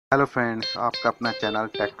Hello friends, आपका अपना channel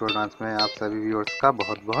टेक्टोडांस में आप सभी व्यूअर्स का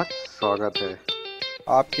बहुत बहुत स्वागत है।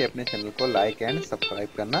 आपके अपने चैनल को लाइक एंड सब्सक्राइब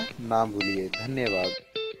करना ना भूलिए। धन्यवाद।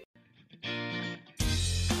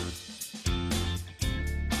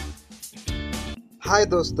 हाय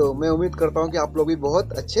दोस्तों, मैं उम्मीद करता हूं कि आप लोग भी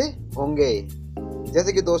बहुत अच्छे होंगे।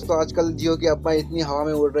 जैसे कि दोस्तों, आजकल जियो की अफवाहें इतनी हवा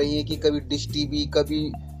में उड़ रही हैं कि कभी डिश टीवी,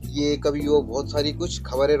 कभी वो, बहुत सारी कुछ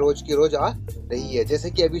खबरें रोज की रोज आ रही है।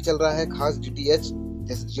 जैसे कि अभी चल रहा है खास DTH,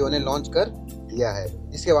 जैसे जियो ने लॉन्च कर दिया है।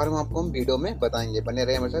 इसके बारे में आपको हम वीडियो में बताएंगे। बने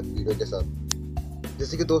रहे हमारे साथ वीडियो के साथ।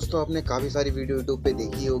 जैसे कि दोस्तों, आपने काफी सारी वीडियो यूट्यूब पे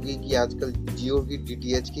देखी होगी कि आजकल जियो की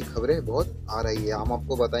DTH की खबरें बहुत आ रही है। हम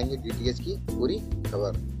आपको बताएंगे DTH की पूरी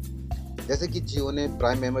खबर। जैसे कि जियो ने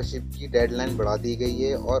प्राइम मेंबरशिप की डेडलाइन बढ़ा दी गई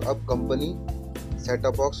है और अब company set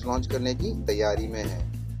top box launch करने की तैयारी में है।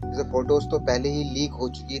 जैसे फोटोज तो पहले ही लीक हो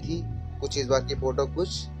चुकी थी, कुछ इस बार की फोटो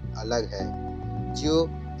कुछ अलग है। जियो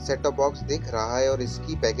सेट टॉप बॉक्स दिख रहा है और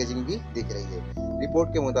इसकी पैकेजिंग भी दिख रही है। रिपोर्ट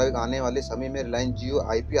के मुताबिक आने वाले समय में रिलायंस जियो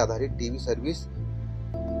IP आधारित टीवी सर्विस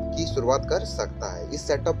की शुरुआत कर सकता है। इस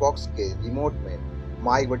सेट टॉप बॉक्स के रिमोट में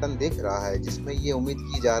माइक बटन दिख रहा है, जिसमें ये उम्मीद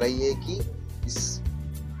की जा रही है कि इस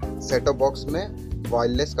सेट टॉप बॉक्स में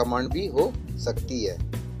वायरलेस कमांड भी हो सकती है।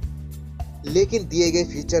 लेकिन दिए गए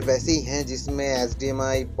फीचर वैसे ही हैं, जिसमें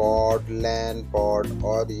HDMI पोर्ट, लैन पोर्ट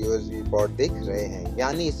और USB पोर्ट दिख रहे हैं,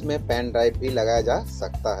 यानी इसमें पेन ड्राइव भी लगाया जा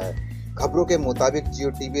सकता है। खबरों के मुताबिक जियो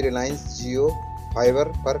टीवी रिलायंस जियो फाइबर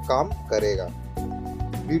पर काम करेगा।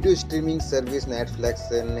 वीडियो स्ट्रीमिंग सर्विस नेटफ्लिक्स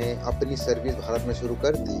ने अपनी सर्विस भारत में शुरू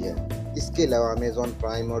कर दी है। इसके अलावा अमेजॉन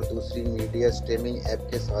प्राइम और दूसरी मीडिया स्ट्रीमिंग ऐप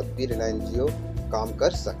के साथ भी रिलायंस जियो काम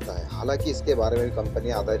कर सकता है। हालांकि इसके बारे में कंपनी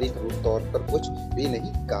आधिकारिक रूप तौर पर कुछ भी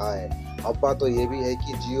नहीं कहा है। अफवाह तो ये भी है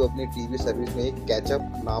कि जियो अपनी टीवी सर्विस में एक कैचअप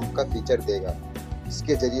नाम का फीचर देगा।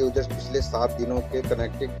 इसके जरिए यूजर्स पिछले 7 दिनों के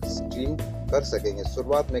कनेक्टेड स्ट्रीम कर सकेंगे।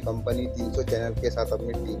 शुरुआत में कंपनी 300 चैनल के साथ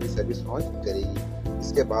अपनी टीवी सर्विस लॉन्च करेगी।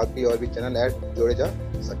 इसके बाद भी और भी चैनल ऐड जोड़े जा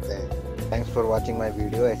सकते हैं। Thanks for watching my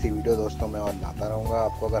video. ऐसी वीडियो दोस्तों मैं और लाता रहूँगा।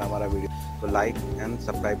 आपको अगर हमारा वीडियो तो लाइक एंड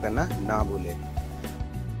सब्सक्राइब करना ना भूलें।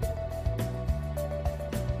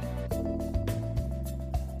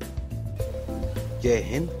 जय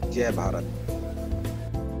हिंद, जय भारत।